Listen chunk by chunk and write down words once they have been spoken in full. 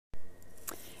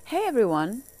Hey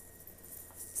everyone.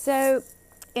 So,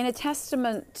 in a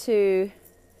testament to,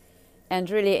 and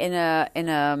really in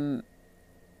a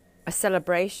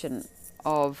celebration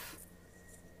of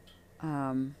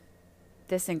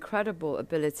this incredible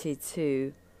ability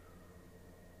to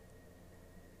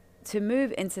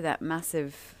move into that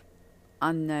massive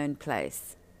unknown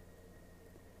place.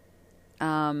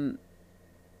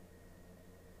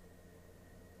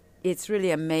 It's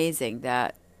really amazing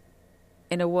that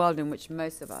in a world in which a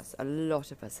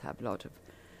lot of us have a lot of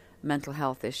mental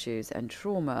health issues and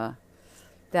trauma,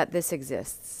 that this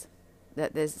exists,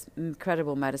 that there's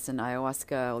incredible medicine,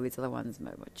 ayahuasca, all these other ones,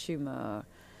 Chuma,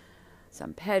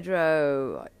 San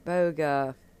Pedro,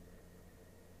 Iboga,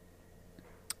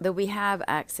 that we have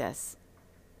access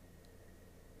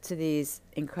to these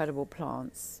incredible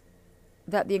plants,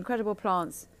 that the incredible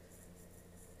plants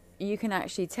you can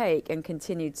actually take and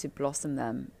continue to blossom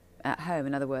them at home.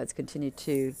 In other words, continue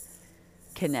to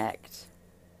connect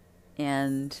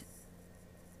and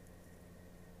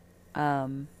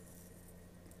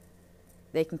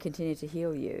they can continue to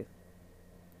heal you.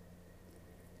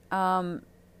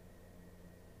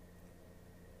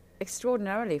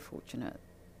 Extraordinarily fortunate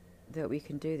that we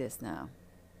can do this now.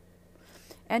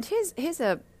 And here's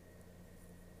a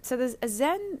so there's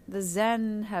the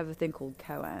Zen have a thing called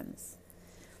koans.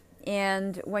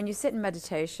 And when you sit in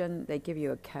meditation, they give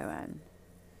you a koan.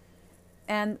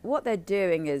 And what they're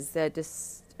doing is they're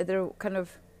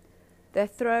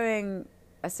throwing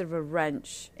a sort of a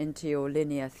wrench into your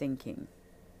linear thinking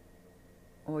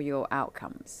or your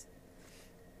outcomes.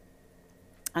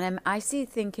 And I see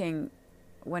thinking,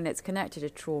 when it's connected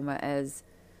to trauma, as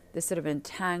this sort of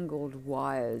entangled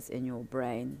wires in your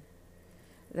brain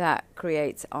that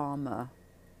creates armor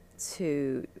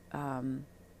to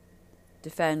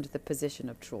defend the position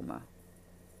of trauma.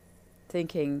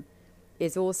 Thinking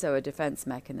is also a defense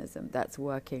mechanism that's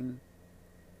working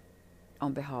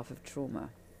on behalf of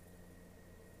trauma.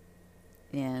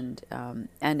 And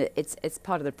it's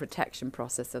part of the protection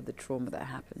process of the trauma that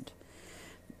happened.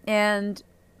 And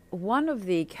one of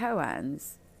the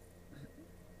koans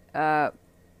of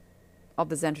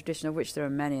the Zen tradition, of which there are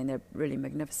many and they're really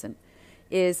magnificent,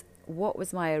 is what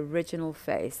was my original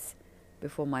face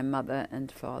before my mother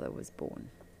and father was born.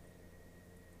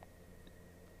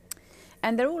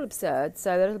 And they're all absurd,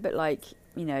 so they're a little bit like,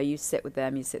 you sit with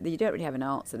them, you don't really have an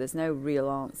answer. There's no real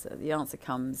answer. The answer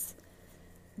comes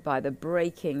by the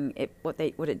breaking. What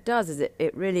it does is it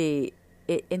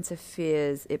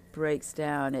interferes, it breaks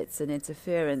down. It's an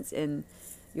interference in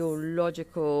your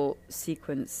logical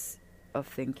sequence of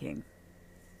thinking.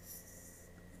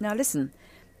 Now listen,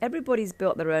 everybody's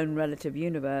built their own relative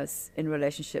universe in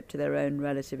relationship to their own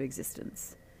relative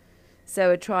existence. So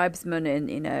a tribesman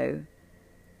in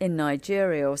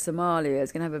Nigeria or Somalia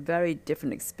is going to have a very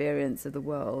different experience of the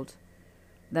world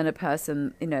than a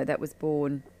person, that was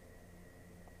born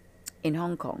in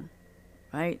Hong Kong,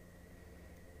 right?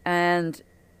 And,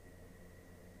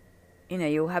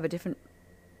 you'll have a different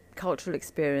cultural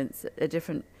experience, a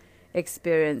different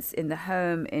experience in the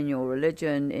home, in your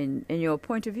religion, in your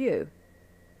point of view,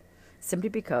 simply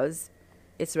because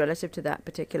it's relative to that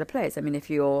particular place. I mean, if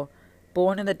you're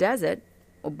born in the desert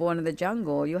or born in the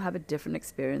jungle, you'll have a different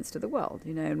experience to the world.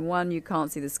 In one you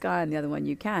can't see the sky, and the other one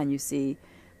you can. You see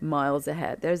miles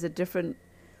ahead. There's a different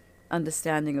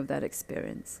understanding of that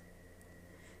experience.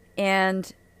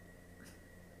 And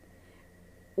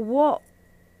what's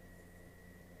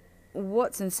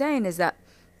insane is that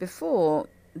before,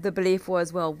 the belief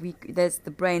was,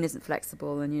 the brain isn't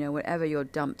flexible, and whatever you're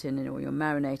dumped in or you're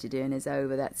marinated in is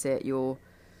over. That's it. You're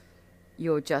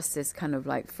just this kind of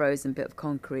like frozen bit of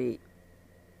concrete.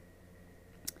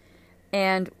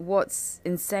 And what's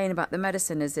insane about the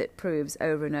medicine is it proves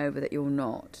over and over that you're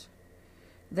not.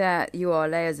 That you are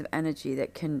layers of energy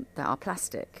that are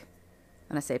plastic.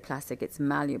 When I say plastic, it's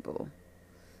malleable.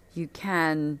 You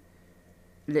can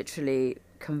literally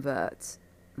convert,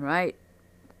 right?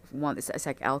 It's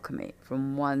like alchemy,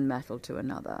 from one metal to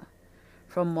another,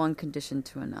 from one condition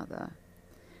to another.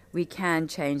 We can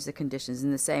change the conditions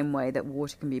in the same way that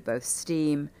water can be both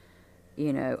steam,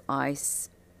 ice,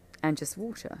 and just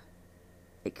water.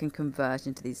 It can convert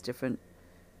into these different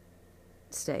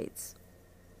states.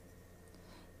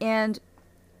 And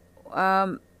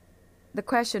the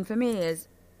question for me is,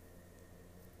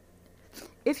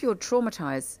 if you're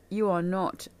traumatized, you are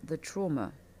not the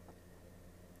trauma.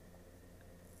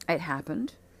 It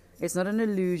happened. It's not an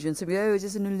illusion. So it's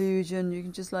just an illusion. You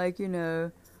can just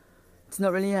it's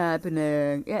not really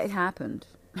happening. Yeah, it happened.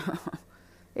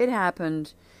 It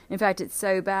happened. In fact, it's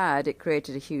so bad, it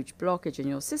created a huge blockage in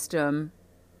your system.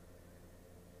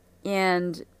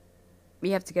 And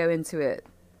we have to go into it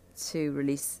to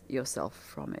release yourself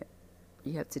from it.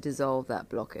 You have to dissolve that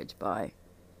blockage by...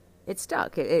 It's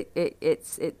stuck. It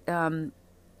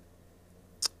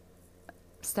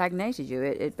stagnated you.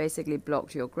 It basically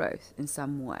blocked your growth in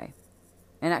some way.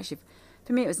 And actually,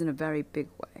 for me, it was in a very big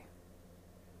way.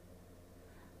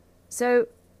 So,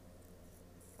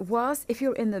 if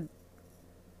you're in the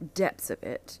depths of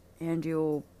it and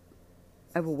you're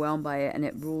overwhelmed by it and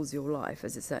it rules your life,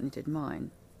 as it certainly did mine,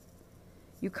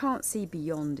 you can't see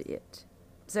beyond it.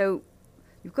 So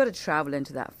you've got to travel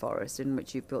into that forest in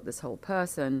which you've built this whole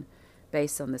person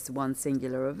based on this one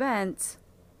singular event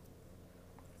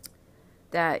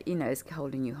that, is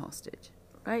holding you hostage,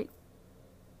 right?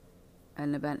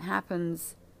 An event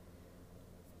happens,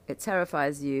 it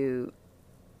terrifies you,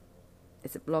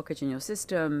 it's a blockage in your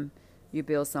system, you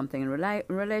build something in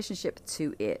relationship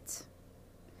to it.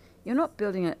 You're not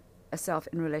building a self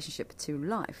in relationship to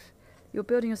life. You're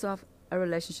building yourself a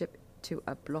relationship to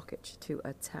a blockage, to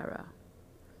a terror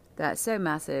that's so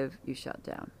massive you shut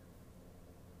down,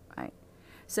 right?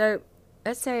 So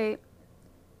let's say,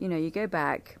 you go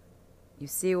back, you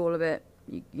see all of it,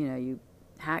 you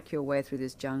hack your way through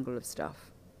this jungle of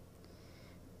stuff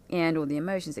and all the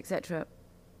emotions, etc.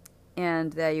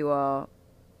 And there you are,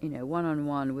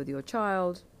 one-on-one with your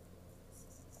child.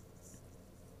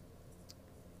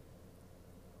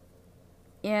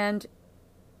 And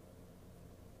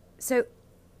so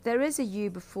there is a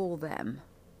you before them.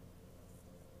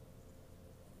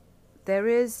 There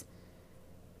is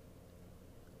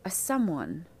a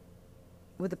someone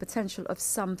with the potential of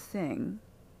something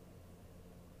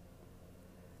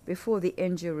before the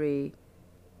injury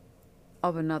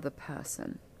of another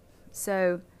person.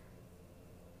 So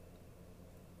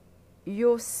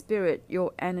your spirit,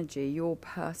 your energy, your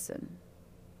person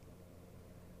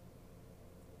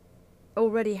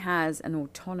already has an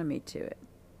autonomy to it.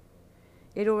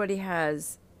 It already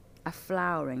has a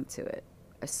flowering to it,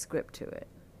 a script to it.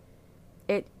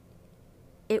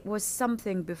 It was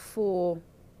something before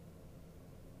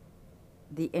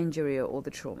the injury or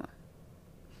the trauma.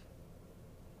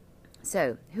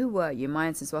 So, who were you? My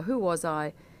instance was, who was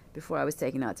I before I was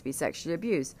taken out to be sexually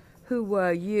abused? Who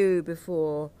were you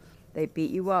before they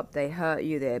beat you up, they hurt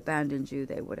you, they abandoned you,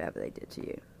 whatever they did to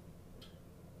you?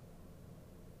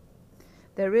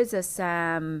 There is a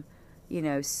Sam,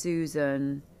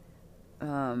 Susan,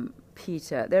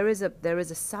 Peter. There is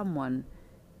a someone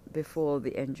before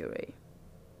the injury.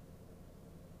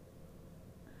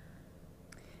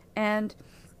 And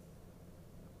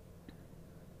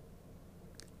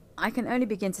I can only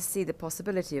begin to see the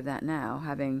possibility of that now,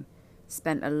 having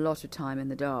spent a lot of time in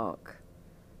the dark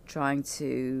trying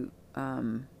to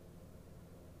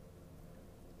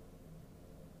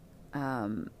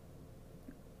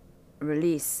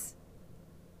release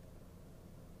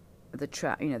the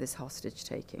this hostage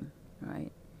taking,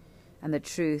 right? And the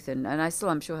truth, and I still,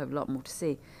 I'm sure, have a lot more to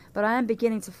see. But I am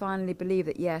beginning to finally believe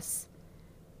that, yes,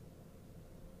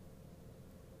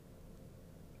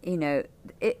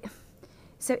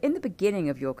 so in the beginning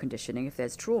of your conditioning, if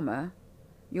there's trauma,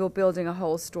 you're building a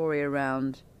whole story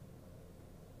around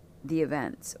the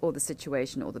events or the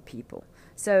situation or the people.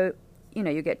 So,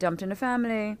 you get dumped in a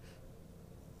family,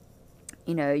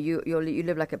 you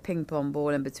live like a ping pong ball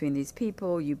in between these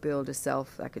people. You build a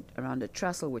self around a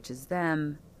trestle, which is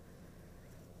them.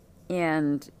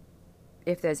 And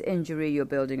if there's injury, you're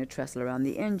building a trestle around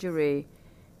the injury.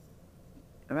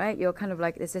 Right? You're kind of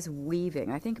like, there's this weaving.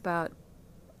 I think about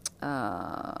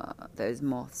those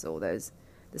moths or the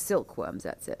silkworms,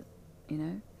 that's it.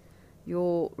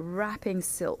 You're wrapping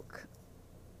silk.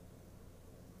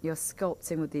 You're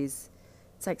sculpting with these,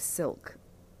 it's like silk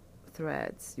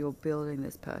threads. You're building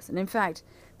this person. In fact,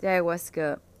 the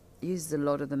ayahuasca uses a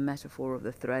lot of the metaphor of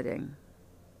the threading.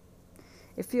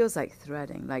 It feels like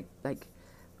threading, like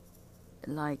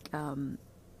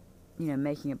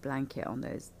making a blanket on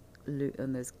those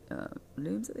looms,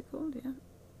 are they called?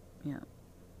 Yeah.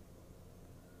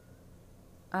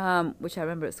 Which I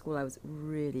remember at school I was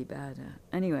really bad at.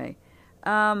 Anyway,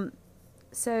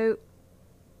 so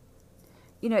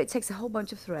it takes a whole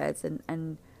bunch of threads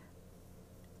and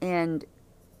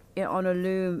on a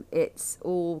loom it's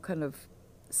all kind of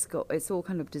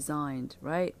designed,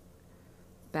 right?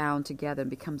 Bound together and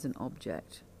becomes an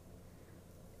object.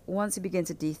 Once you begin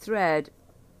to de-thread,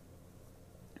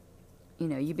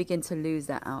 you begin to lose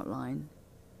that outline,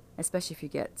 especially if you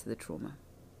get to the trauma.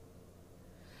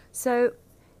 So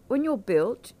when you're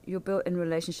built in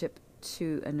relationship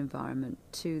to an environment,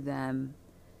 to them,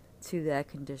 to their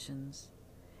conditions.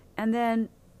 And then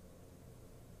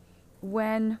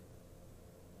when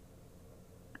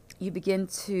you begin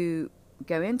to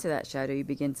go into that shadow, you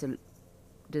begin to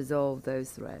dissolve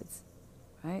those threads,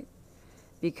 right?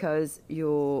 Because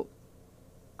you're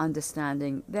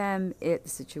understanding them, the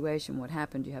situation, what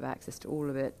happened, you have access to all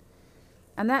of it.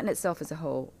 And that in itself is a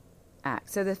whole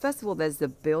act. So first of all, there's the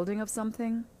building of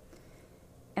something,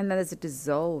 and then there's a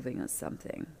dissolving of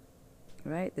something,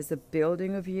 right? There's a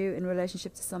building of you in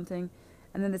relationship to something,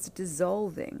 and then there's a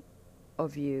dissolving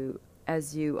of you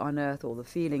as you unearth all the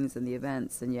feelings and the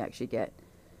events, and you actually get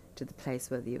to the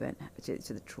place where the event,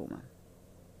 to the trauma.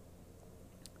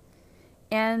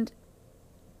 And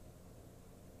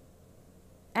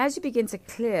as you begin to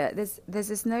clear, there's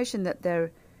this notion that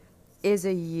there is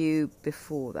a you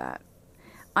before that.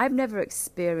 I've never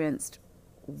experienced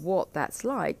what that's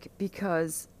like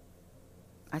because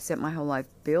I spent my whole life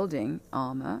building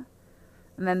armor,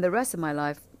 and then the rest of my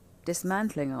life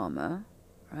dismantling armor,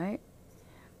 right?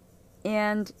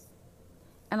 And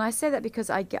I say that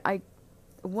because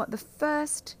what the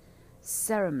first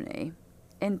ceremony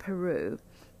in Peru,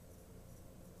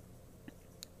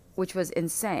 which was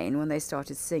insane when they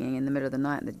started singing in the middle of the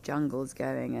night and the jungle's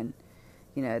going and,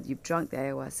 you know, you've drunk the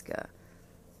ayahuasca.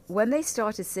 When they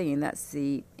started singing, that's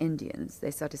the Indians, they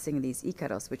started singing these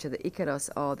icaros, which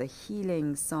are the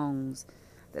healing songs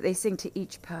that they sing to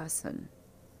each person.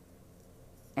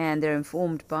 And they're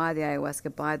informed by the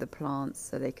ayahuasca, by the plants,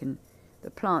 so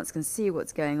the plants can see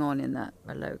what's going on in that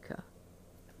maloka.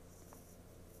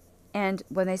 And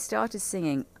when they started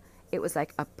singing, it was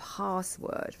like a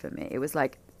password for me. It was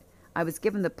like I was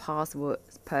given the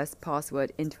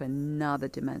password into another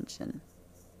dimension.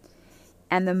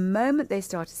 And the moment they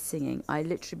started singing, I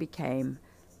literally became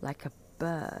like a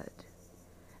bird.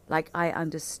 Like I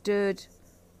understood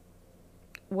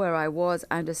where I was.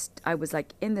 I was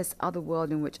like in this other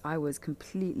world in which I was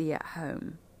completely at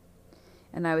home.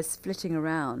 And I was flitting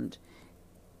around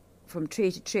from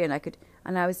tree to tree, and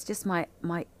I was just, my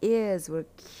ears were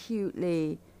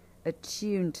acutely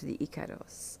attuned to the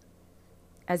icaros,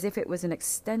 as if it was an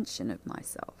extension of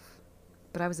myself.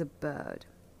 But I was a bird.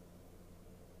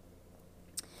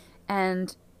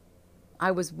 And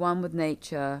I was one with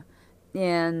nature,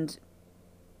 and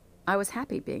I was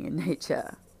happy being in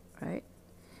nature, right?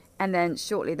 And then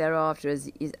shortly thereafter, as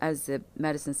the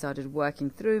medicine started working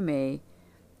through me,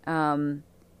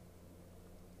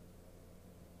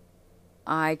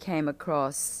 I came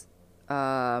across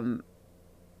and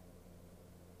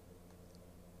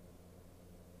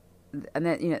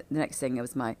then, you know, the next thing, it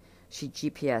was she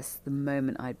GPS the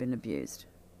moment I'd been abused.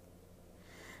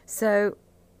 So,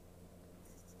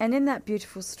 and in that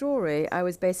beautiful story, I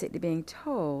was basically being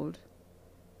told,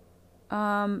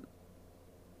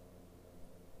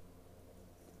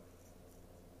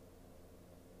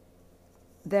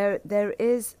 there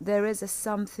is a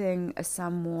something, a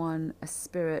someone, a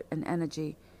spirit, an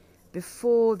energy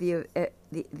before the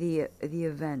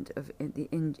event of the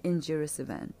injurious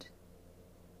event.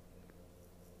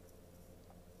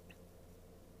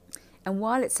 And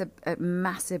while it's a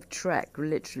massive trek,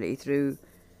 literally through,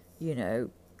 you know,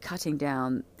 cutting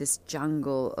down this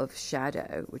jungle of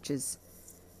shadow, which is,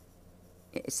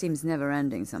 it seems never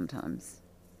ending sometimes.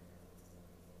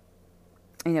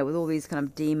 You know, with all these kind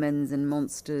of demons and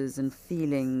monsters and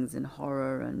feelings and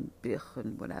horror and bich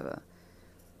and whatever.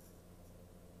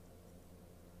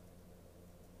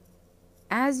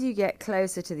 As you get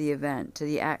closer to the event, to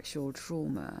the actual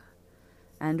trauma,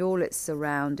 and all its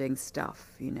surrounding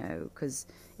stuff, you know, because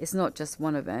it's not just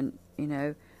one event, you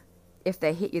know. If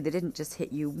they hit you, they didn't just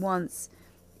hit you once.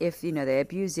 If, you know, they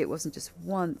abused you, it wasn't just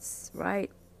once, right?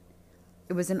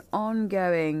 It was an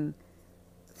ongoing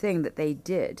thing that they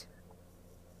did.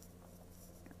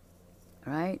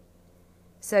 Right?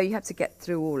 So you have to get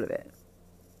through all of it.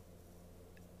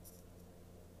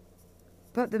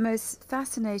 But the most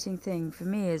fascinating thing for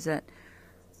me is that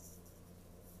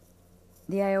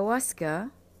the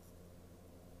ayahuasca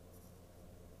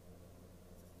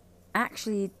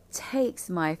actually takes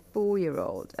my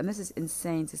 4-year-old, and this is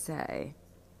insane to say,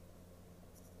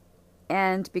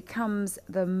 and becomes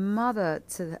the mother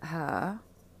to her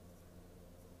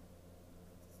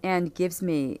and gives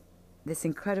me this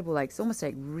incredible, like, it's almost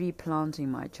like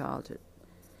replanting my childhood.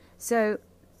 So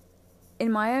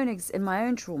in my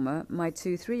own trauma, my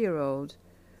 2-3-year-old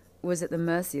was at the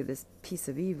mercy of this piece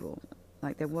of evil.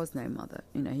 Like, there was no mother,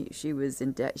 you know. She was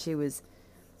in debt. She was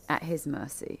at his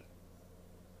mercy,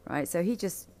 right? So he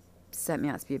just sent me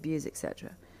out to be abused,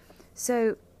 etc.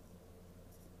 So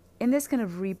in this kind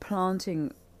of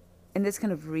replanting, in this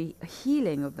kind of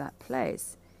healing of that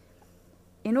place,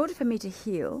 in order for me to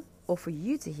heal, or for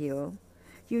you to heal,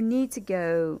 you need to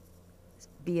go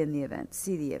be in the event,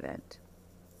 see the event.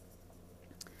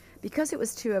 Because it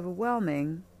was too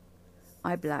overwhelming,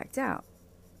 I blacked out.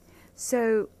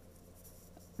 So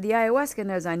the ayahuasca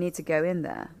knows I need to go in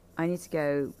there. I need to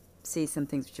go see some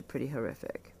things which are pretty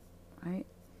horrific, right?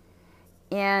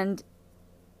 And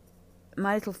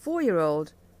my little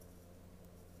 4-year-old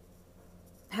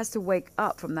has to wake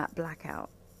up from that blackout.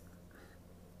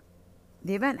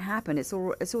 The event happened. It's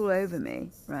all over me,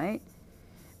 right?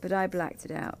 But I blacked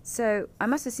it out. So I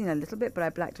must have seen a little bit, but I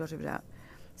blacked a lot of it out.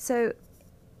 So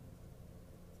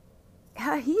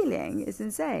her healing is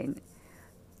insane.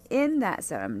 In that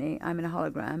ceremony, I'm in a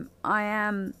hologram. I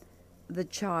am the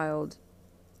child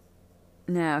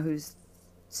now who's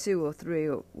 2 or 3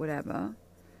 or whatever.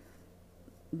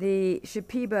 The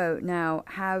Shipibo now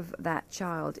have that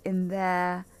child in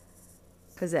their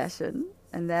possession,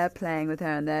 and they're playing with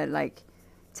her, and they're like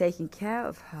taking care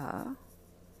of her.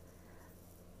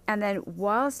 And then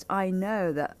whilst I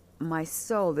know that my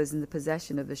soul is in the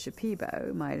possession of the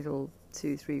Shipibo, my little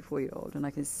 2, 3, 4-year-old, and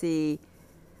I can see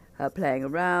her playing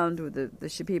around with the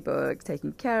Shipibo,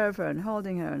 taking care of her and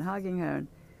holding her and hugging her,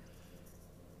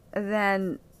 and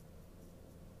then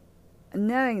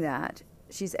knowing that,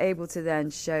 she's able to then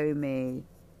show me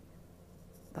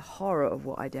the horror of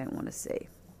what I don't want to see.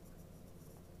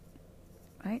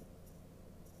 Right?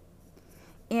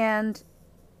 And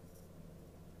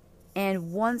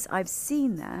once I've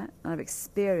seen that, and I've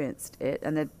experienced it,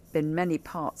 and there have been many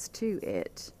parts to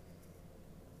it,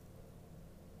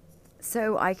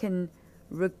 so I can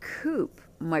recoup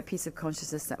my piece of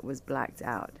consciousness that was blacked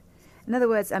out. In other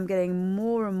words, I'm getting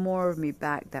more and more of me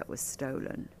back that was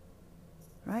stolen.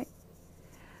 Right?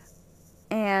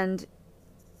 And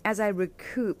as I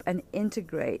recoup and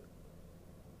integrate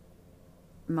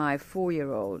my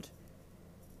 4-year-old,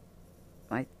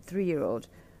 my 3-year-old,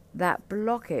 that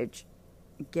blockage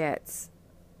gets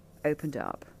opened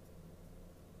up.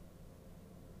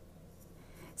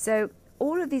 So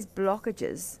all of these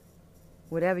blockages,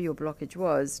 whatever your blockage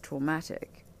was,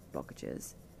 traumatic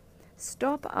blockages,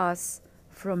 stop us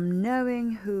from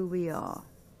knowing who we are.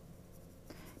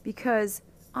 Because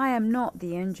I am not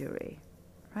the injury,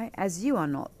 right? As you are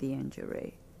not the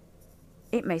injury.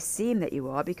 It may seem that you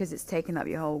are because it's taken up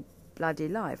your whole bloody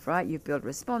life, right? You've built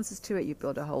responses to it. You've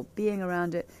built a whole being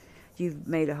around it. You've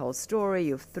made a whole story.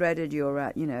 You've threaded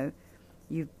your,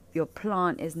 your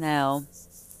plant is now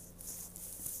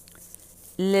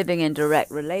living in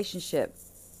direct relationship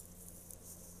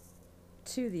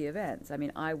to the events. I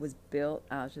mean, I was built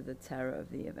out of the terror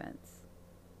of the events.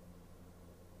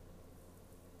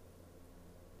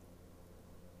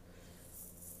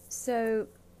 So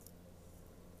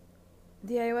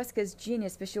the ayahuasca is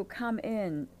genius, but she'll come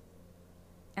in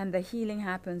and the healing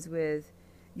happens with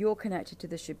you're connected to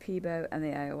the Shipibo and the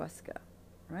ayahuasca,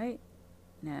 right?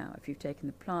 Now, if you've taken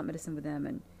the plant medicine with them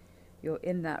and you're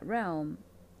in that realm,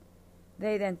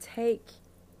 they then take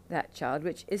that child,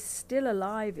 which is still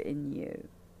alive in you.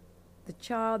 The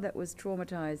child that was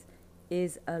traumatized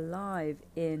is alive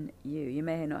in you. You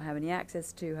may not have any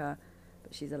access to her,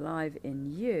 but she's alive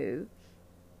in you.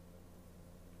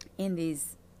 In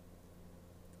these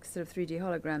sort of 3D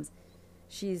holograms,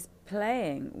 she's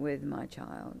playing with my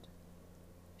child.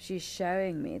 She's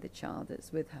showing me the child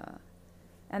that's with her.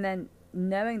 And then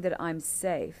knowing that I'm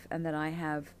safe and that I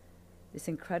have this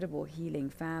incredible healing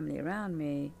family around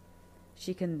me,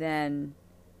 she can then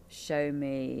show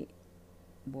me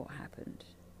what happened.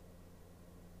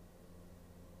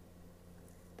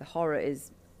 The horror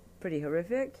is pretty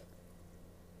horrific.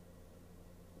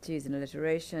 To use an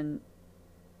alliteration,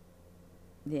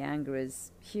 the anger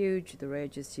is huge, the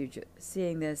rage is huge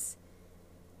seeing this.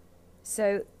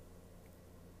 So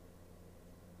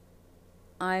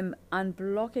I'm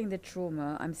unblocking the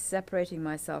trauma, I'm separating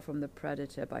myself from the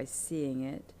predator by seeing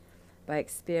it, by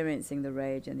experiencing the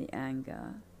rage and the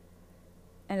anger.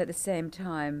 And at the same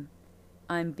time,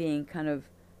 I'm being kind of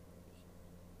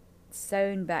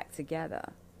sewn back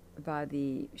together by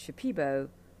the Shipibo,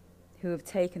 who have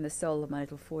taken the soul of my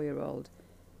little 4-year-old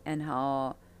and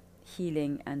are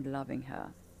healing and loving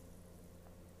her.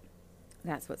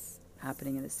 That's what's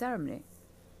happening in the ceremony.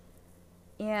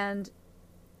 And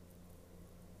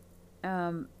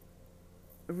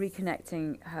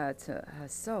reconnecting her to her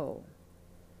soul.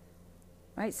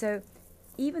 Right? So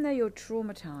even though you're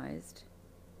traumatized,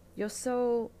 your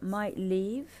soul might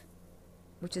leave,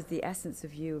 which is the essence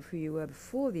of you, of who you were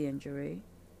before the injury.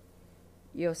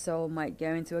 Your soul might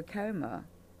go into a coma.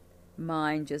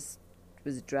 Mine just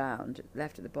was drowned,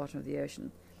 left at the bottom of the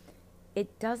ocean.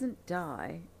 It doesn't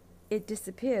die. It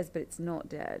disappears, but it's not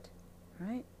dead.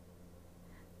 Right?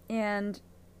 And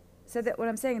so that what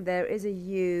I'm saying, there is a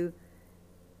you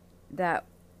that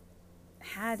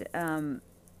had a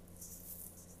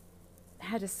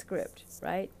script,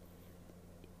 right?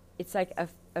 It's like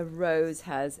a rose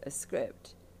has a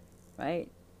script, right?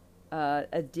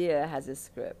 A deer has a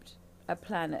script. A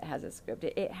planet has a script.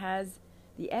 It has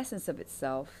the essence of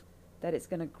itself that it's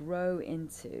going to grow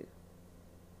into.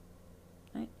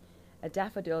 Right? A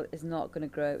daffodil is not going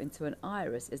to grow into an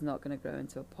iris, is not going to grow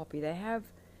into a poppy. They have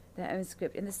their own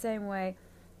script in the same way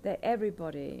that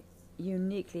everybody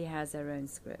uniquely has their own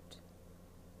script.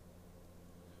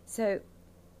 So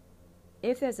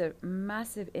if there's a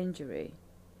massive injury,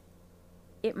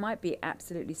 it might be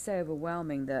absolutely so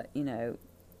overwhelming that,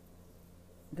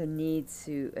 the need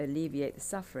to alleviate the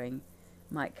suffering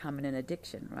might come in an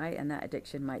addiction, right? And that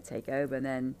addiction might take over, and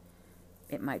then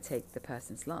it might take the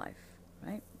person's life,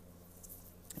 right?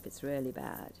 If it's really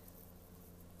bad.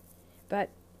 But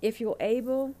if you're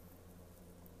able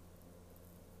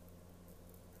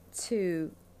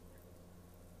to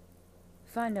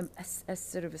find a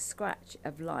sort of a scratch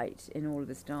of light in all of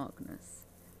this darkness,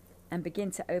 and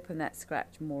begin to open that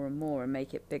scratch more and more and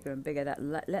make it bigger and bigger,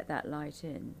 let that light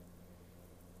in.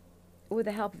 With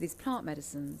the help of these plant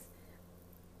medicines,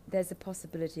 there's a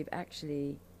possibility of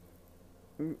actually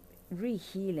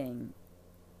re-healing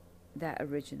that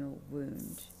original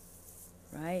wound,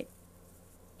 right?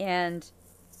 And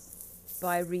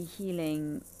by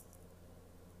re-healing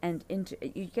and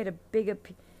you get a bigger...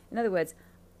 In other words,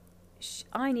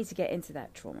 I need to get into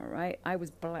that trauma, right? I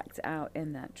was blacked out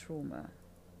in that trauma.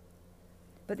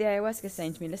 But the ayahuasca is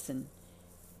saying to me, listen,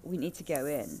 we need to go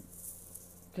in.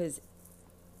 Because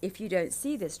if you don't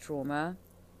see this trauma,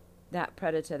 that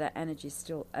predator, that energy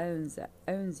still owns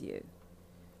you.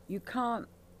 You've got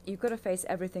to face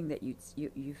everything that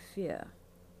you fear,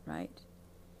 right?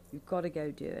 You've got to go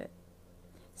do it.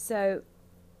 So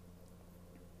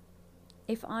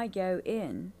if I go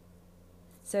in,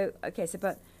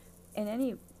 but in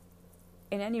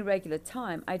any regular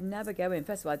time, I'd never go in.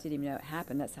 First of all, I didn't even know it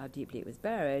happened. That's how deeply it was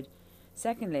buried.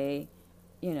 Secondly,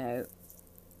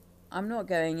 I'm not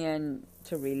going in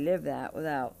to relive that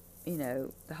without,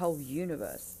 the whole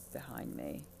universe behind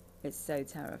me. It's so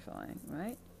terrifying,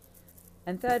 right?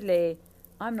 And thirdly,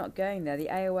 I'm not going there. The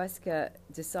ayahuasca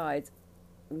decides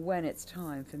when it's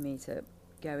time for me to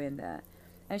go in there.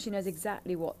 And she knows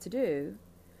exactly what to do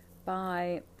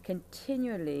by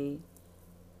continually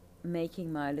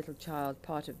making my little child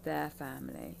part of their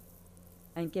family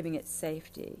and giving it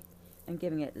safety and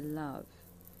giving it love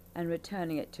and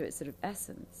returning it to its sort of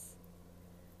essence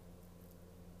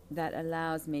that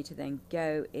allows me to then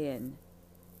go in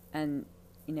and,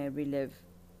 relive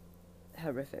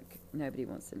horrific. Nobody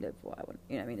wants to live what I want.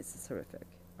 It's just horrific,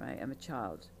 right? I'm a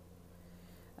child.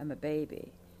 I'm a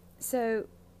baby. So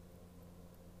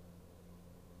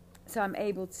I'm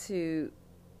able to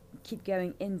keep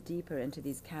going in deeper into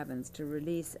these caverns to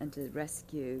release and to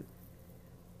rescue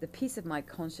the piece of my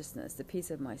consciousness, the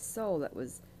piece of my soul that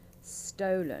was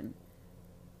stolen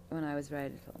when I was very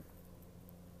little.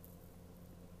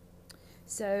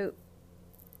 So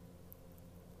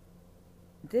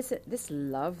this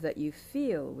love that you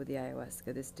feel with the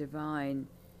ayahuasca, this divine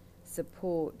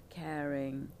support,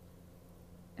 caring,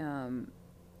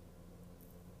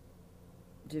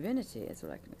 divinity, is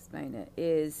what I can explain it,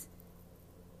 is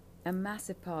a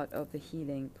massive part of the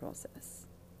healing process.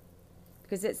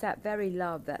 Because it's that very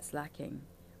love that's lacking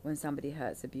when somebody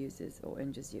hurts, abuses, or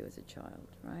injures you as a child,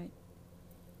 right?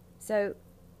 So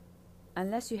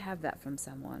unless you have that from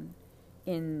someone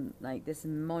in like this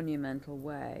monumental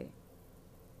way,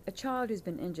 a child who's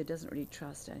been injured doesn't really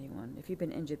trust anyone. If you've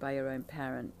been injured by your own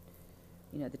parent,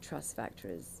 the trust factor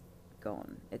is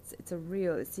gone. It's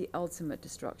the ultimate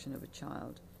destruction of a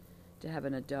child to have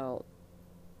an adult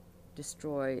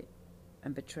destroy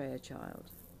and betray a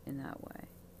child in that way.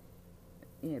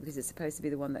 Because it's supposed to be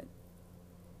the one that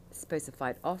is supposed to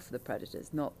fight off the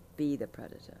predators, not be the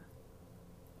predator.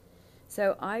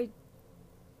 So I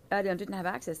early on didn't have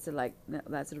access to like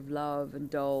that sort of love and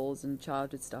dolls and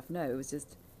childhood stuff. No, it was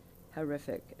just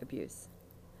horrific abuse.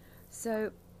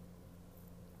 So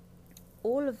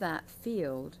all of that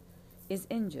field is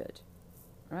injured,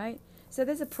 right? So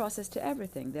there's a process to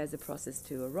everything. There's a process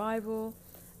to arrival,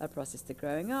 a process to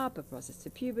growing up, a process to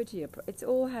puberty. It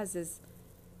all has this,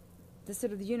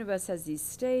 the universe has these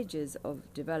stages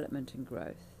of development and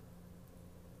growth.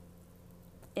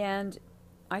 And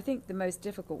I think the most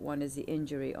difficult one is the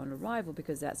injury on arrival,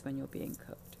 because that's when you're being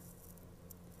cooked.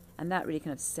 And that really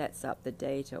kind of sets up the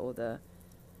data or the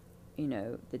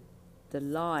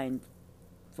line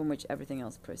from which everything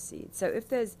else proceeds. So if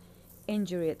there's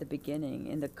injury at the beginning,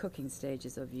 in the cooking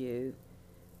stages of you,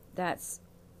 that's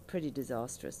pretty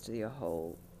disastrous to your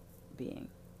whole being.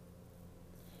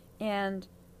 And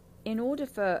in order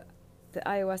for the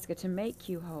ayahuasca to make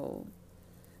you whole,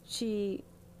 she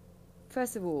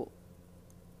first of all,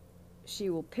 she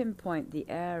will pinpoint the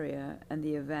area and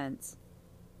the events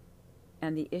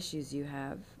and the issues you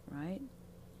have, right?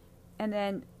 And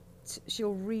then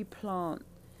she'll replant.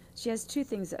 She has two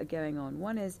things that are going on.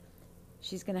 One is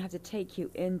she's going to have to take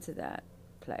you into that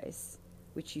place,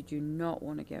 which you do not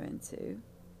want to go into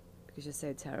because you're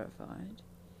so terrified.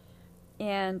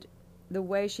 And the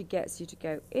way she gets you to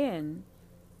go in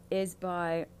is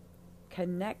by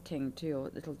connecting to your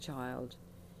little child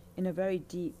in a very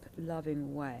deep,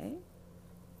 loving way.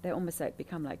 They almost like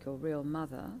become like your real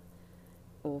mother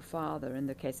or father in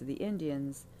the case of the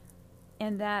Indians.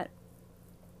 And that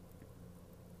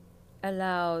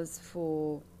allows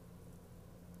for,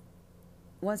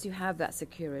 once you have that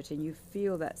security and you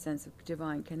feel that sense of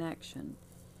divine connection,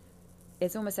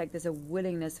 it's almost like there's a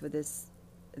willingness for this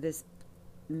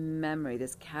memory,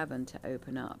 this cavern to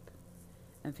open up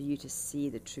and for you to see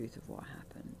the truth of what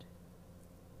happened.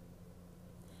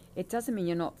 It doesn't mean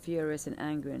you're not furious and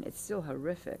angry, and it's still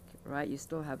horrific, right? You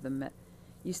still have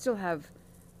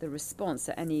the response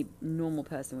that any normal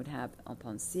person would have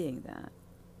upon seeing that.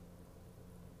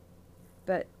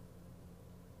 But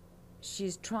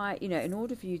she's trying, in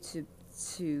order for you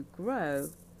to grow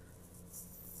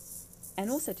and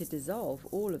also to dissolve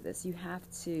all of this, you have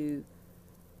to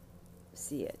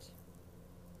see it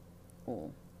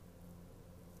all.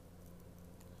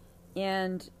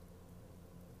 And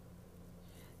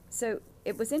so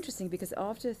it was interesting because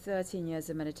after 13 years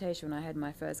of meditation, when I had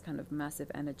my first kind of massive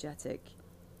energetic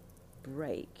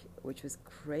break, which was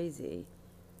crazy,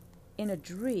 in a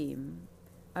dream,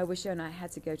 I was shown I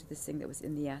had to go to this thing that was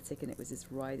in the attic, and it was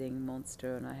this writhing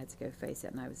monster, and I had to go face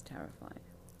it, and I was terrified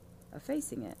of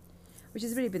facing it, which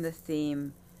has really been the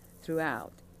theme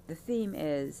throughout. The theme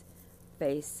is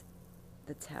face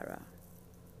the terror.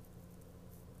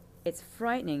 It's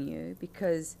frightening you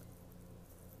because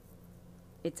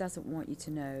it doesn't want you to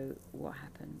know what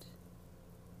happened.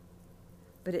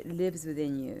 But it lives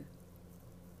within you.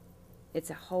 It's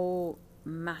a whole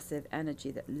massive energy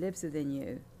that lives within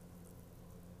you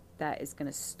that is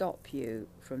going to stop you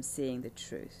from seeing the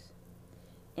truth.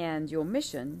 And your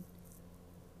mission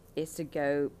is to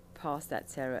go past that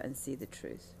terror and see the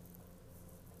truth.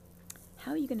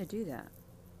 How are you going to do that?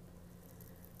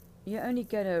 You're only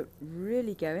going to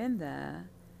really go in there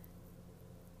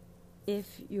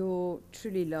if you're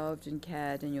truly loved and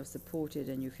cared and you're supported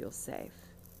and you feel safe,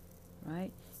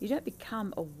 right? You don't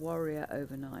become a warrior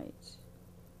overnight.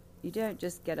 You don't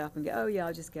just get up and go, oh yeah,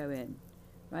 I'll just go in,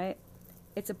 right?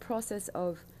 It's a process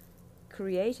of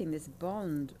creating this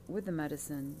bond with the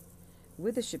medicine,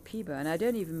 with the Shipibo. And I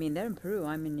don't even mean they're in Peru,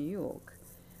 I'm in New York.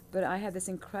 But I have this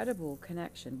incredible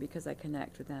connection because I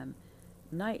connect with them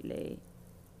nightly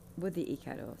with the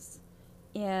Icaros.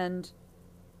 And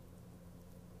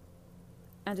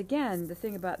again, the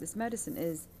thing about this medicine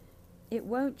is it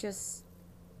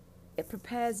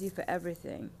prepares you for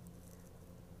everything,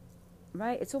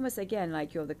 right? It's almost, again,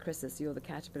 like you're the chrysalis, you're the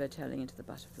caterpillar turning into the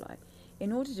butterfly.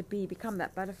 In order to become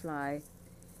that butterfly,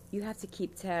 you have to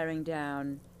keep tearing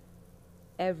down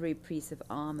every piece of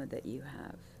armor that you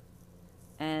have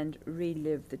and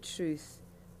relive the truth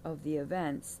of the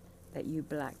events that you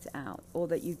blacked out, or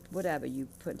that whatever you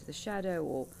put into the shadow,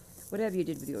 or whatever you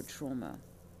did with your trauma.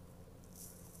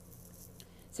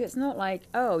 So it's not like,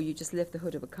 oh, you just lift the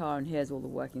hood of a car and here's all the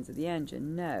workings of the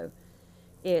engine. No,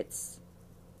 there's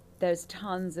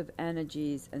tons of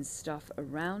energies and stuff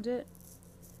around it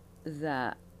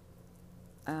that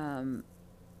are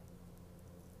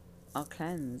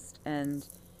cleansed. And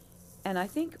I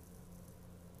think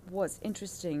what's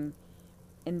interesting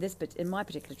in my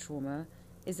particular trauma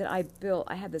is that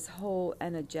I had this whole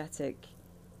energetic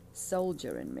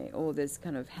soldier in me, or this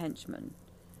kind of henchman,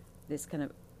 this kind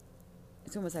of,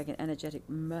 it's almost like an energetic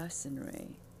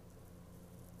mercenary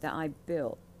that I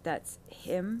built. That's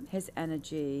him, his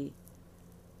energy,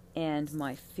 and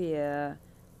my fear.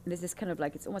 And there's this kind of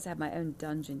like, it's almost, I have my own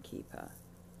dungeon keeper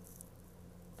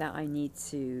that I need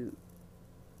to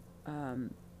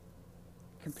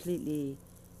completely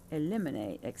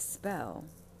eliminate, expel.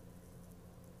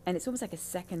 And it's almost like a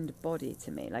second body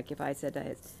to me. Like if I said that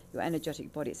it's your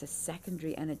energetic body, it's a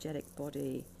secondary energetic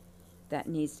body that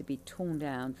needs to be torn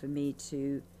down for me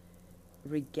to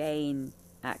regain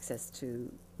access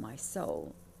to my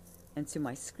soul and to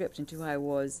my script and to who I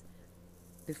was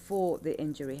before the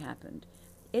injury happened.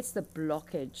 It's the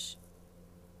blockage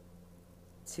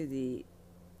to the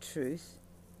truth.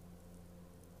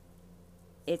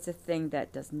 It's a thing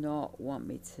that does not want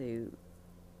me to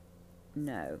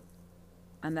know.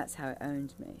 And that's how it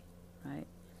owned me, right?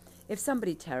 If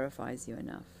somebody terrifies you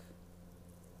enough,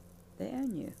 they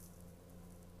own you.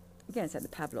 again, it's like the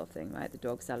Pavlov thing, right? The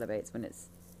dog salivates when it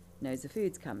knows the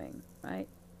food's coming, right?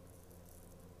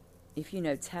 If you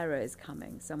know terror is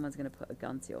coming, someone's going to put a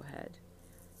gun to your head,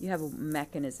 you have a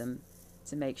mechanism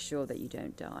to make sure that you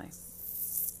don't die,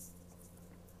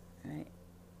 right?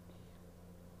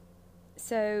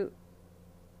 So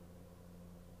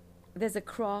there's a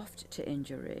craft to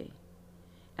injury,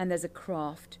 and there's a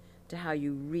craft to how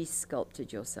you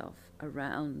re-sculpted yourself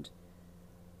around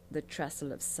the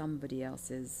trestle of somebody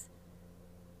else's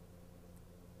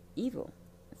evil.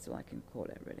 That's all I can call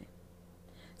it, really.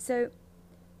 So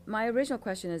my original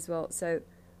question is, well, so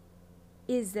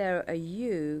is there a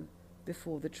you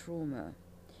before the trauma?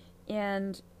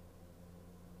 And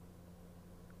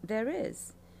there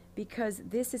is, because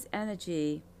this is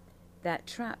energy that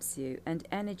traps you, and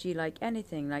energy, like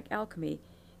anything, like alchemy,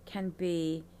 can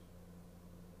be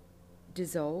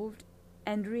dissolved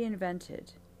and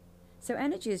reinvented. So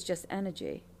energy is just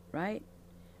energy, right?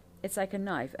 It's like a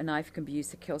knife. A knife can be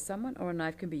used to kill someone, or a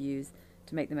knife can be used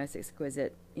to make the most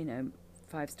exquisite,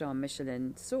 5-star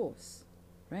Michelin sauce,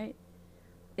 right?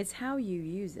 It's how you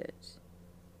use it.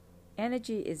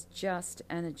 Energy is just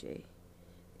energy.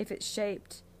 If it's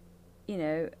shaped,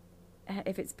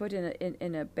 if it's put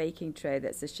in a baking tray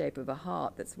that's the shape of a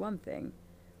heart, that's one thing.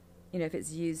 If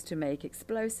it's used to make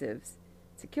explosives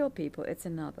to kill people, it's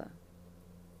another.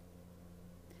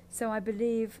 So I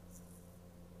believe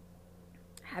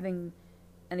and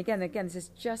again, this is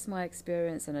just my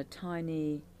experience on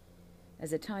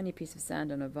as a tiny piece of sand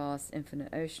on a vast,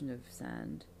 infinite ocean of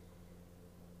sand,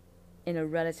 in a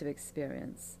relative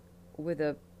experience with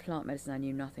a plant medicine I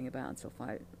knew nothing about until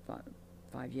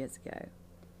five years ago,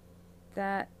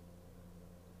 that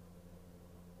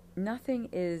nothing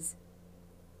is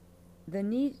the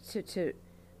need the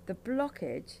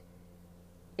blockage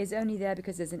is only there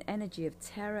because there's an energy of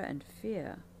terror and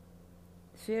fear.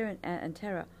 Fear and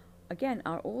terror, again,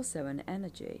 are also an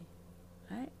energy,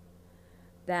 right,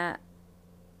 that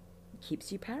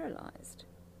keeps you paralyzed.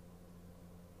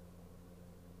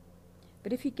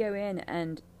 But if you go in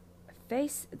and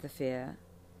face the fear,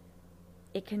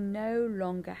 it can no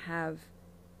longer have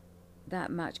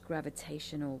that much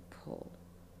gravitational pull.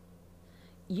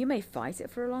 You may fight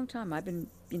it for a long time. I've been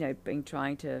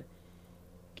trying to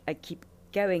keep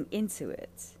going into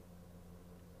it.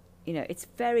 It's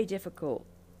very difficult,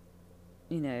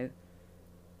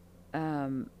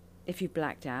 if you've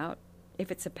blacked out,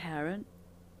 if it's a parent,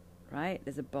 right?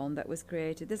 There's a bond that was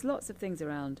created. There's lots of things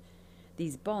around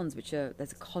these bonds,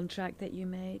 there's a contract that you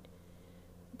made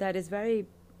that is very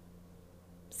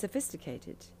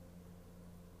sophisticated.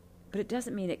 But it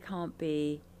doesn't mean it can't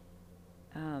be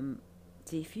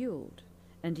defueled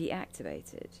and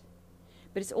deactivated.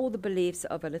 But it's all the beliefs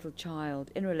of a little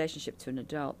child in relationship to an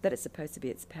adult, that it's supposed to be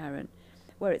its parent,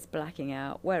 where it's blacking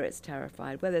out, where it's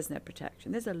terrified, where there's no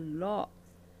protection. There's a lot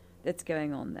that's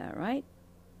going on there, right?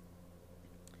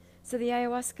 So the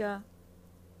ayahuasca,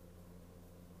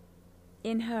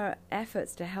 in her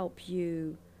efforts to help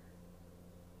you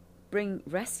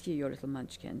rescue your little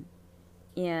munchkin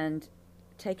and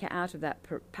take her out of that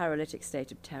paralytic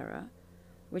state of terror,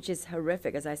 which is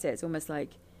horrific. As I say, it's almost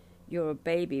like you're a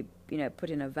baby, put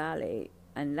in a valley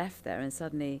and left there, and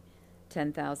suddenly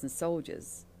 10,000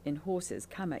 soldiers in horses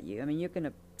come at you. I mean, you're going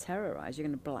to terrorize, you're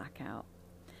going to black out.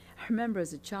 I remember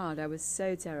as a child, I was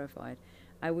so terrified.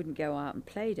 I wouldn't go out on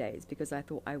play days because I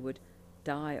thought I would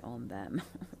die on them,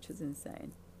 which was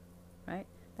insane, right?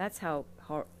 That's how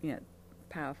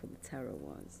powerful the terror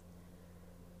was.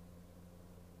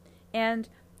 And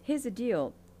here's the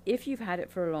deal. If you've had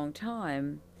it for a long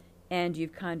time and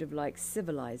you've kind of like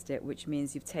civilized it, which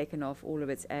means you've taken off all of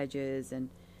its edges and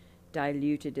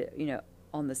diluted it,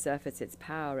 on the surface, its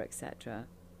power, etc.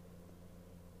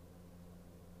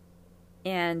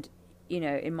 And,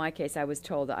 in my case, I was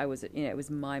told that I was, it was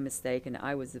my mistake and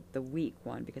I was the weak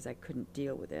one because I couldn't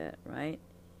deal with it, right?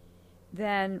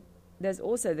 Then there's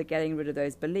also the getting rid of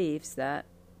those beliefs that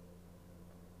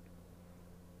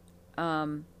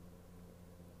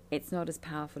it's not as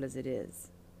powerful as it is.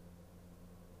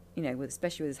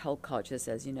 Especially with this whole culture that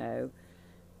says,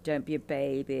 don't be a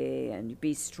baby and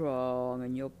be strong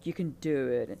and you can do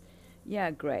it.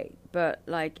 Yeah, great. But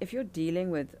if you're dealing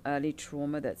with early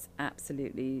trauma that's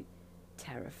absolutely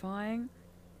terrifying,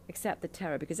 accept the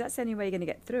terror, because that's the only way you're going to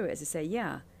get through it, is to say,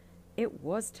 yeah, it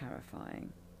was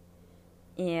terrifying.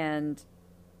 And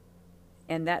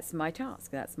that's my task.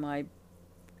 That's my,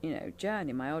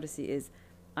 journey. My odyssey is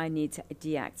I need to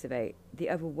deactivate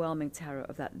the overwhelming terror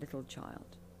of that little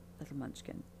child, little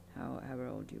munchkin, however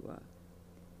old you were.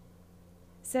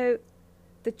 So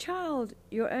the child,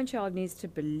 your own child, needs to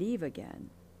believe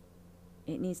again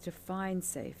It needs to find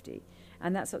safety.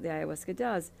 And that's what the ayahuasca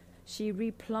does. She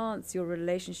replants your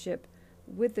relationship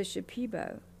with the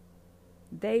Shipibo.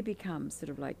 They become sort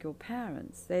of like your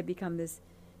parents. They become this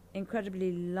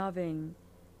incredibly loving,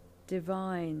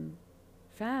 divine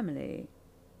family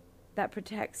that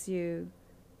protects you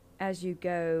as you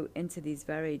go into these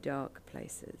very dark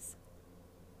places.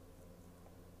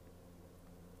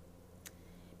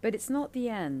 But it's not the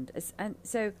end. And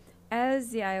so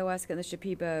as the ayahuasca and the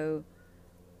Shipibo,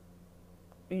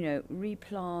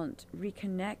 replant,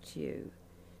 reconnect you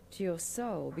to your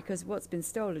soul, because what's been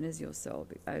stolen is your soul,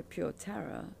 pure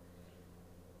terror.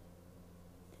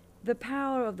 The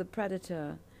power of the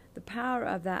predator, the power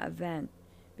of that event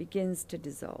begins to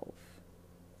dissolve.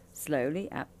 Slowly,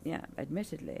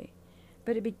 admittedly.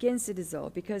 But it begins to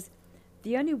dissolve, because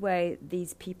the only way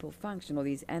these people function, or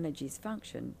these energies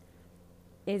function,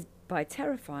 is by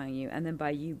terrifying you and then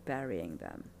by you burying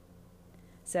them.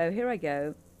 So here I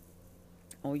go.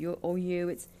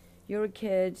 You're a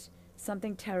kid,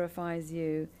 something terrifies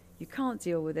you, you can't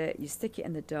deal with it, you stick it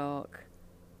in the dark,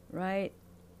 right?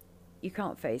 You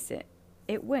can't face it.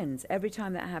 It wins every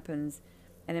time that happens.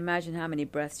 And imagine how many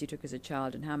breaths you took as a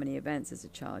child and how many events as a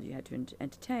child you had to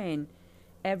entertain.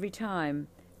 Every time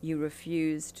you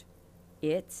refused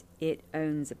it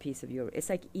owns a piece of your... It's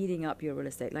like eating up your real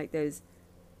estate, like those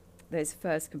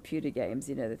first computer games,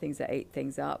 the things that ate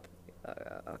things up. I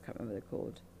can't remember what they're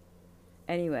called.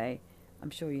 Anyway, I'm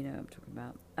sure you know what I'm talking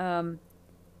about.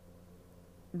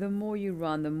 The more you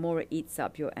run, the more it eats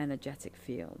up your energetic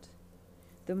field.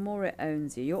 The more it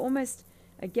owns you. You're almost,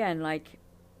 again, like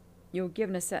you're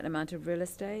given a certain amount of real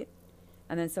estate,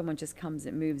 and then someone just comes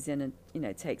and moves in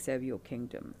and, takes over your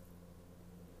kingdom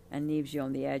and leaves you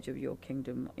on the edge of your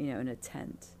kingdom, in a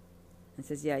tent, and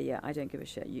says, yeah, I don't give a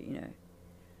shit,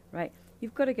 right?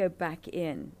 You've got to go back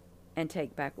in and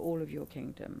take back all of your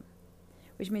kingdom,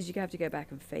 which means you have to go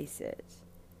back and face it,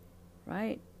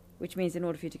 right? Which means in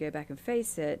order for you to go back and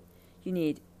face it, you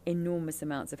need enormous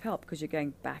amounts of help, because you're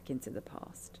going back into the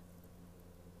past.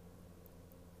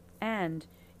 And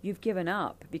you've given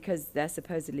up because they're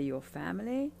supposedly your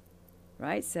family,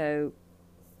 right? So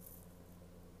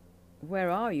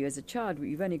where are you as a child?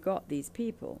 You've only got these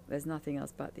people. There's nothing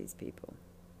else but these people.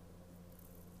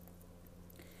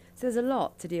 So there's a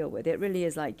lot to deal with. It really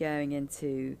is like going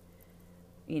into,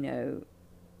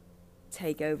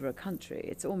 take over a country.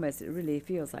 It really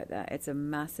feels like that. It's a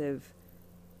massive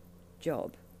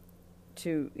job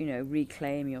to,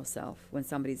 reclaim yourself when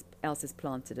somebody else has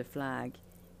planted a flag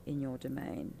in your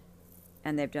domain,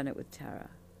 and they've done it with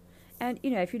terror. And,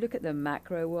 if you look at the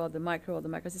macro world, the micro world, the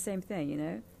macro, it's the same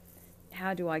thing,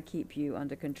 How do I keep you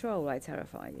under control? I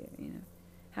terrify you,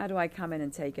 How do I come in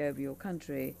and take over your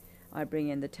country? I bring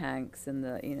in the tanks and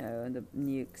the, and the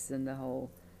nukes and the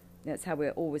whole... That's how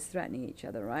we're always threatening each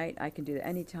other, right? I can do that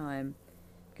any time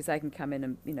because I can come in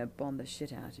and, bomb the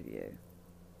shit out of you.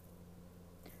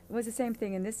 Well, it's the same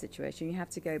thing in this situation. You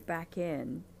have to go back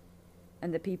in,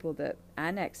 and the people that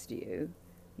annexed you,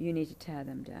 you need to tear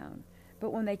them down.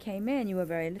 But when they came in, you were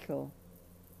very little.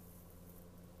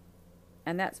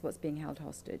 And that's what's being held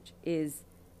hostage, is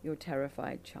your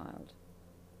terrified child.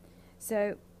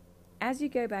 So as you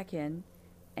go back in,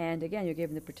 and again, you're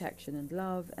given the protection and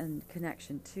love and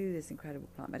connection to this incredible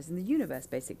plant medicine. The universe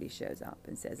basically shows up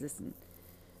and says, listen,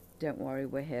 don't worry,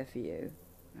 we're here for you,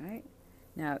 right?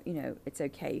 Now, it's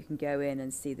okay. You can go in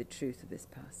and see the truth of this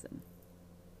person.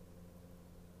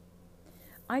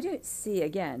 I don't see,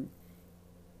 again,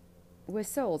 we're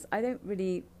souls. I don't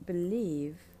really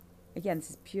believe, again,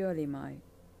 this is purely my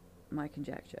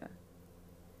conjecture.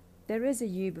 There is a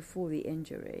you before the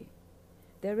injury.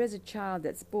 There is a child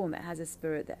that's born that has a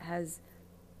spirit, that has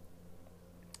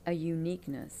a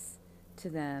uniqueness to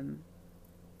them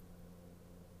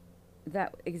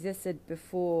that existed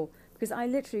before. Because I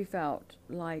literally felt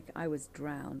like I was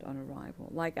drowned on arrival.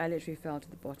 Like I literally fell to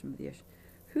the bottom of the ocean.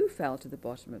 Who fell to the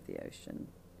bottom of the ocean?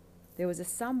 There was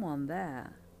someone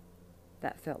there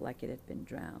that felt like it had been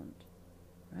drowned,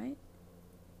 right?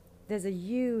 There's a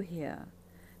you here,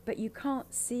 but you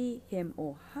can't see him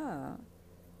or her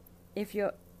if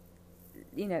you're,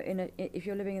 if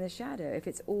you're living in the shadow, if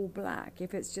it's all black,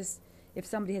 if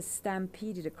somebody has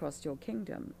stampeded across your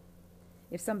kingdom,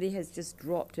 if somebody has just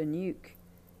dropped a nuke,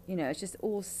 it's just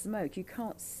all smoke. You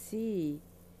can't see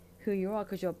who you are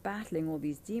because you're battling all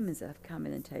these demons that have come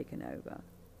in and taken over.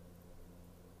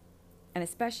 And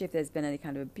especially if there's been any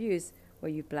kind of abuse where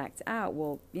you've blacked out,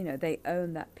 well, they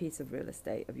own that piece of real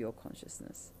estate of your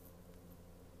consciousness.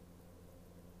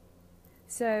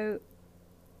 So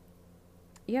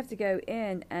you have to go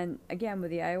in, and again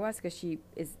with the ayahuasca, she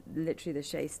is literally the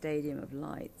Shea Stadium of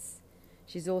lights.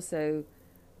 She's also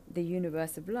the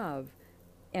universe of love,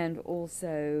 and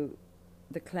also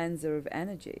the cleanser of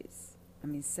energies. I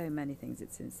mean, so many things,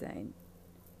 it's insane.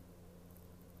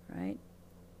 Right?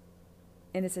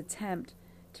 In this attempt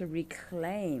to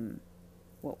reclaim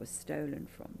what was stolen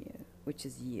from you, which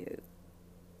is you.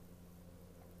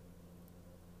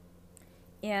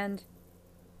 And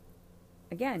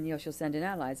again, she'll send in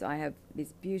allies. I have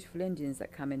these beautiful Indians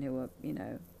that come in who are,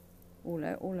 all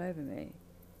over me.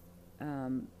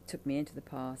 Took me into the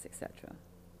past, etc.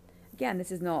 Again, this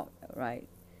is not, right,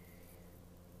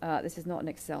 this is not an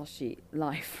Excel sheet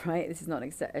life, right? This is not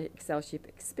an Excel sheet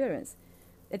experience.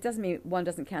 It doesn't mean one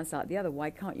doesn't cancel out the other. Why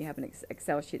can't you have an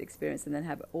Excel sheet experience and then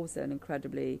have also an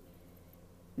incredibly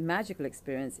magical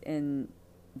experience in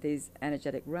these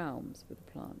energetic realms with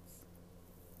the plants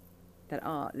that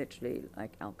are literally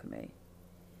like alchemy?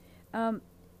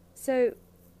 So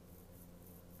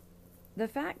the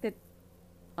fact that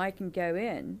I can go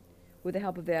in with the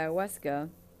help of the ayahuasca,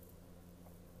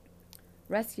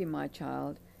 rescue my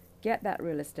child, get that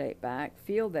real estate back,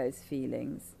 feel those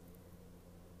feelings,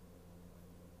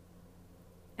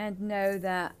 and know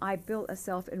that I built a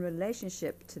self in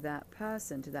relationship to that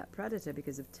person, to that predator,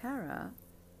 because of terror,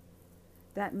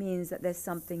 that means that there's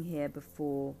something here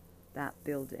before that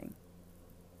building,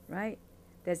 right?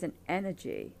 There's an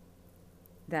energy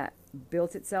that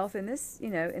built itself in this,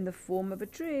 in the form of a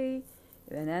tree,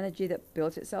 an energy that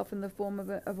built itself in the form of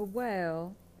a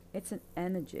whale. It's an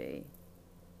energy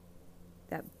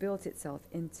that built itself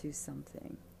into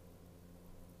something.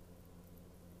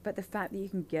 But the fact that you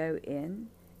can go in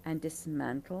and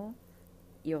dismantle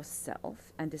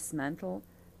yourself and dismantle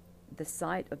the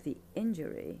site of the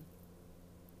injury,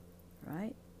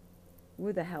 right,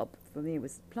 with the help, for me,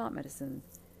 was plant medicine,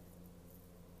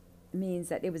 means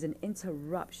that it was an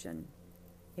interruption.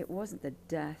 It wasn't the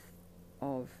death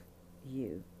of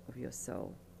you, of your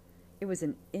soul. It was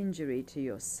an injury to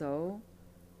your soul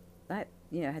that,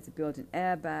 had to build an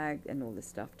airbag and all this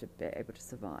stuff to be able to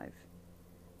survive.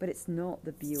 But it's not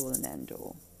the be-all and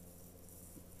end-all.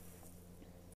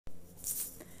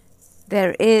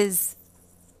 There is,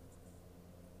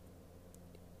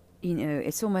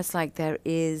 it's almost like there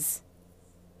is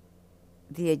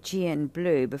the Aegean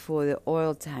blue before the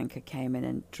oil tanker came in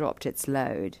and dropped its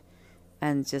load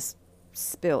and just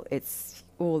spilt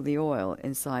all the oil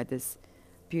inside this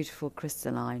beautiful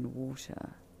crystalline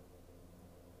water.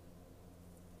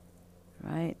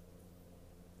 Right?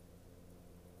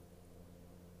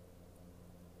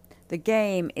 The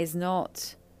game is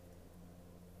not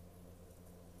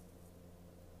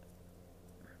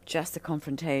just the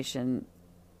confrontation,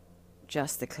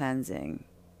 just the cleansing.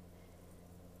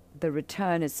 The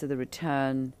return is to the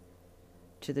return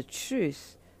to the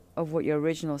truth of what your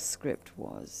original script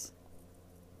was.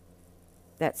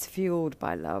 That's fueled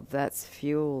by love, that's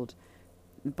fueled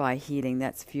by healing,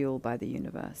 that's fueled by the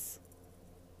universe.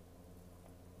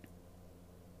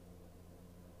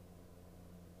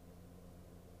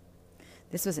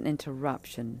 This was an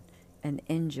interruption, an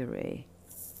injury,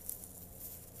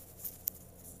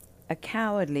 a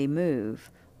cowardly move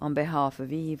on behalf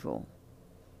of evil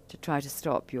to try to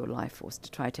stop your life force, to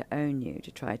try to own you,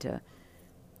 to try to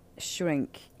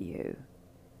shrink you,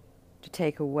 to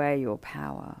take away your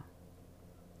power,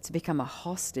 to become a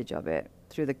hostage of it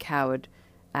through the coward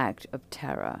act of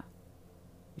terror,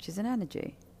 which is an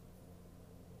energy.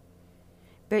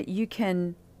 But you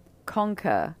can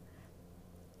conquer,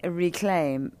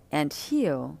 reclaim, and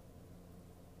heal,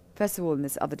 first of all in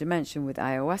this other dimension with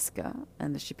ayahuasca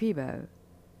and the Shipibo,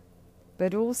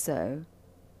 but also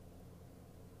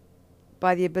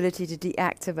by the ability to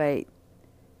deactivate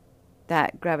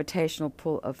that gravitational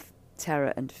pull of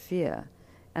terror and fear,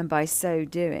 and by so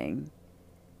doing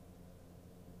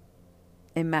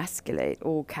emasculate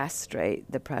or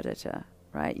castrate the predator,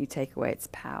 right? You take away its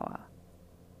power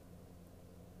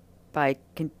by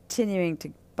continuing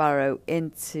to burrow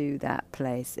into that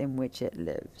place in which it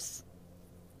lives.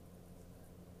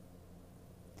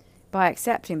 By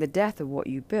accepting the death of what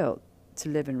you built to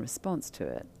live in response to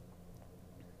it.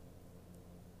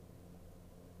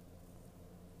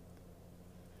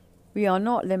 We are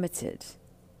not limited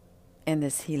in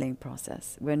this healing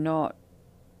process.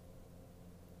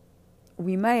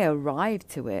 We may arrive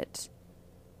to it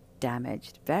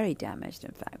damaged, very damaged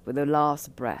in fact, with the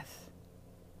last breath.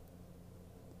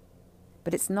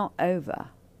 But it's not over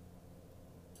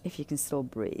if you can still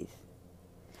breathe.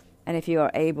 And if you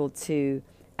are able to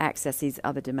access these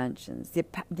other dimensions,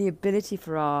 the ability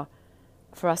for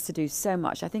us to do so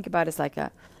much. I think about it as like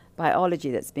a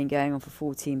biology that's been going on for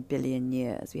 14 billion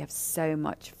years. We have so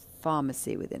much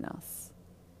pharmacy within us,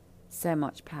 so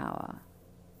much power.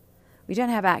 We don't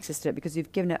have access to it because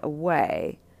we've given it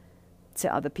away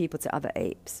to other people, to other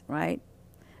apes, right?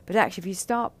 But actually, if you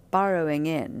start burrowing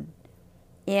in,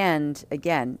 and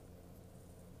again,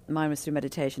 mine was through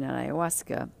meditation and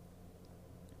ayahuasca.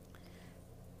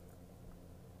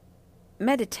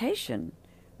 Meditation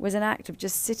was an act of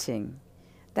just sitting.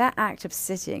 That act of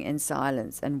sitting in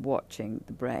silence and watching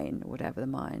the brain, whatever the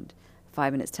mind,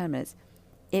 5 minutes, 10 minutes,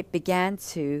 it began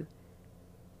to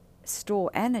store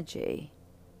energy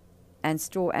and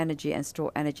store energy and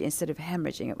store energy instead of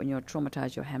hemorrhaging it. When you're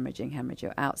traumatized, you're hemorrhaging,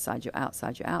 you're outside, you're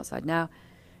outside, you're outside. Now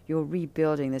you're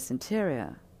rebuilding this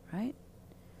interior, right?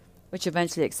 Which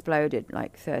eventually exploded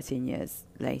like 13 years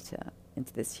later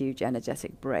into this huge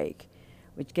energetic break,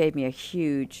 which gave me a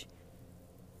huge,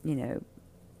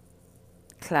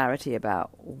 clarity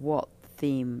about what the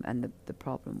theme and the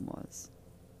problem was.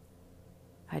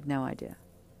 I had no idea.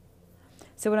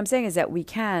 So what I'm saying is that we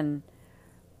can,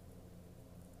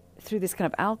 through this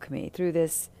kind of alchemy, through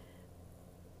this,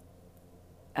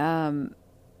 through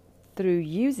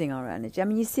using our energy. I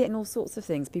mean, you see it in all sorts of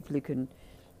things. People who can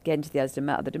get into the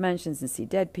other dimensions and see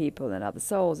dead people and other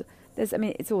souls.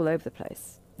 It's all over the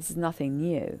place. This is nothing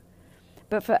new.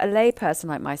 But for a lay person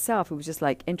like myself, who was just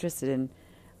like interested in,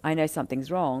 I know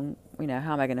something's wrong,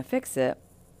 how am I going to fix it?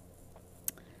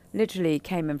 Literally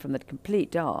came in from the complete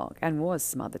dark and was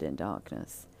smothered in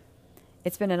darkness.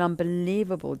 It's been an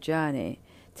unbelievable journey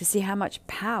to see how much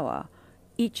power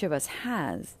each of us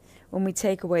has when we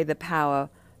take away the power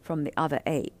from the other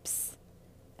apes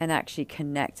and actually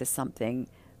connect to something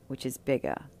which is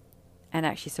bigger and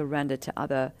actually surrender to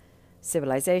other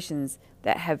civilizations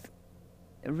that have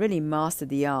really mastered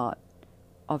the art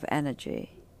of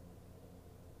energy,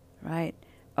 right?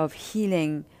 Of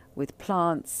healing with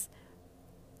plants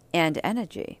and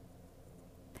energy.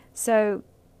 So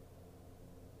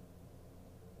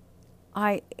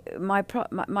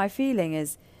my feeling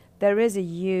is there is a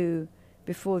you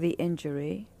before the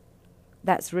injury.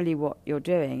 That's really what you're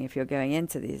doing if you're going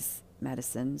into these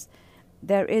medicines.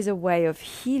 There is a way of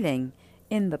healing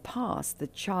in the past, the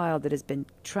child that has been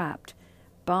trapped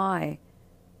by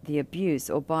the abuse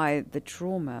or by the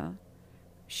trauma,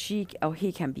 she or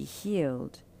he can be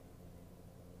healed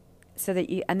so that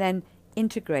and then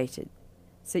integrated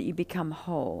so that you become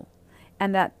whole,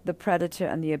 and that the predator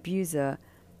and the abuser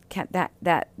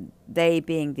that they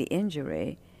being the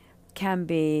injury can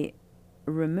be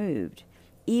removed,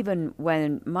 even when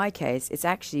in my case it's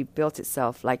actually built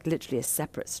itself like literally a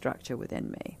separate structure within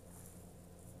me.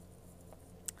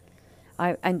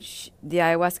 The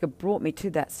ayahuasca brought me to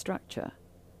that structure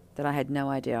that I had no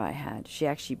idea I had. She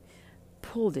actually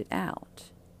pulled it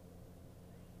out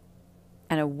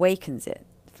and awakens it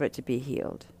for it to be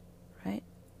healed, right?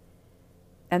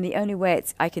 And the only way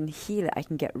I can heal it, I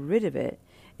can get rid of it,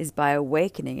 is by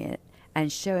awakening it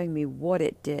and showing me what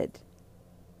it did,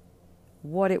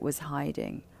 what it was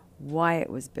hiding, why it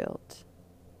was built,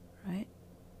 right?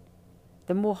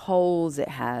 The more holes it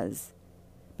has,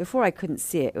 before I couldn't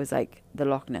see it, it was like the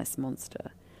Loch Ness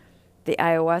Monster. The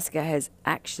ayahuasca has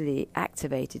actually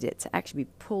activated it to actually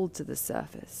be pulled to the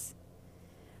surface.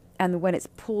 And when it's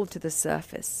pulled to the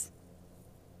surface,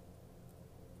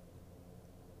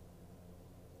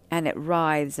 and it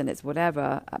writhes and it's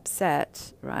whatever,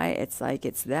 upset, right? It's like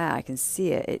it's there, I can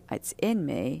see it, it's in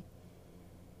me.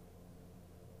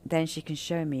 Then she can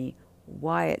show me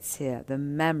why it's here, the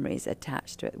memories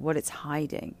attached to it, what it's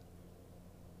hiding,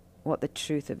 what the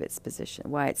truth of its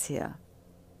position, why it's here.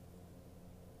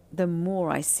 The more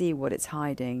I see what it's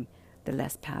hiding, the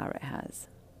less power it has.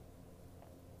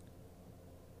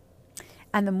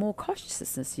 And the more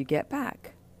consciousness you get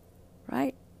back,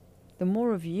 right? The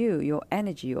more of you, your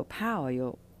energy, your power,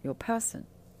 your person.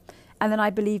 And then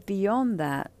I believe beyond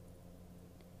that,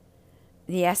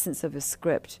 the essence of a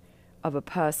script of a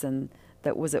person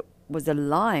that was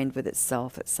aligned with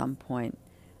itself at some point,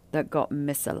 that got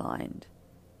misaligned,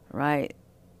 right?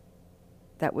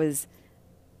 That was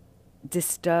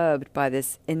disturbed by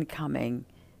this incoming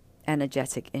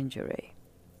energetic injury.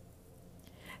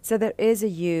 So there is a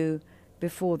you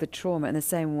before the trauma, in the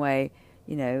same way,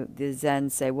 the Zen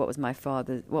say, what was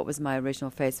my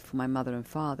original face before my mother and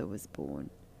father was born?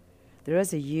 There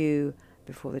is a you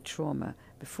before the trauma,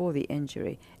 before the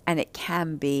injury, and it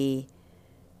can be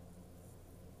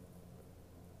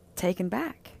taken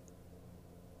back.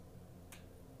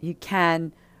 You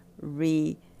can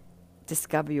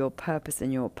rediscover your purpose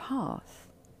and your path.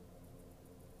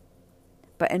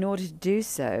 But in order to do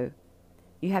so,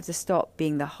 you have to stop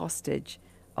being the hostage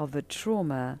of the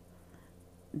trauma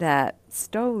that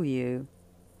stole you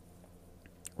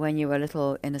when you were a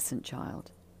little innocent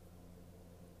child.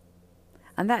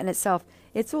 And that in itself,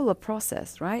 it's all a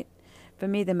process, right? For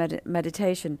me, the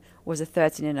meditation was a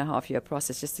 13.5-year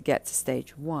process just to get to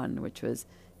stage 1, which was,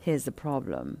 here's the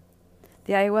problem.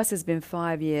 The ayahuasca has been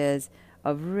 5 years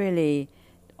of really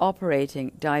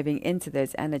operating, diving into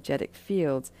those energetic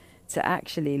fields to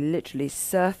actually literally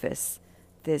surface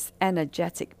this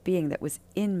energetic being that was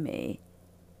in me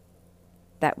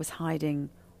that was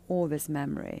hiding all this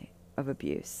memory of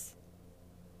abuse.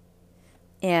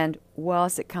 And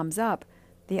whilst it comes up,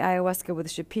 the ayahuasca with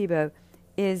Shipibo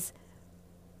is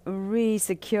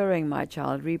re-securing my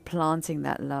child, replanting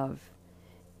that love,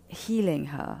 healing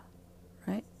her,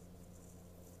 right?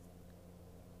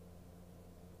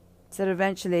 So that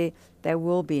eventually there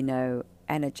will be no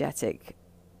energetic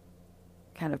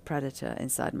kind of predator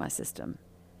inside my system,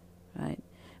 right?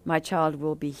 My child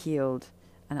will be healed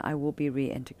and I will be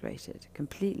reintegrated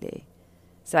completely.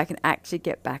 So I can actually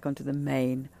get back onto the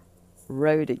main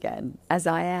road again as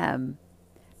I am,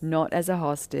 not as a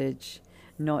hostage,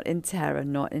 not in terror,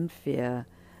 not in fear,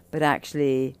 but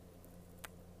actually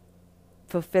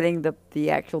fulfilling the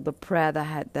prayer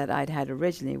that I'd had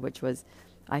originally, which was,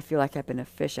 I feel like I've been a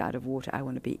fish out of water. I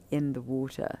want to be in the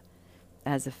water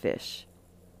as a fish.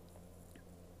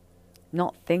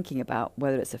 Not thinking about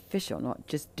whether it's a fish or not,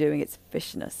 just doing its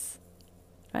fishness,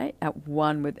 right? At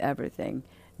one with everything,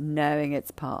 knowing its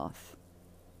path,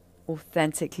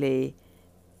 authentically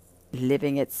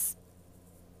living its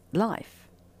life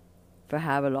for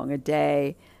however long, a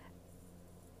day,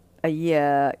 a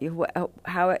year,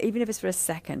 even if it's for a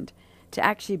second, to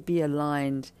actually be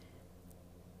aligned,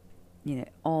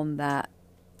 on that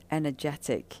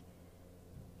energetic,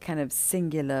 kind of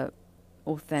singular,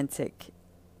 authentic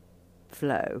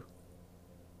flow.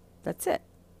 That's it.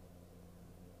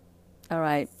 All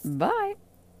right. Bye.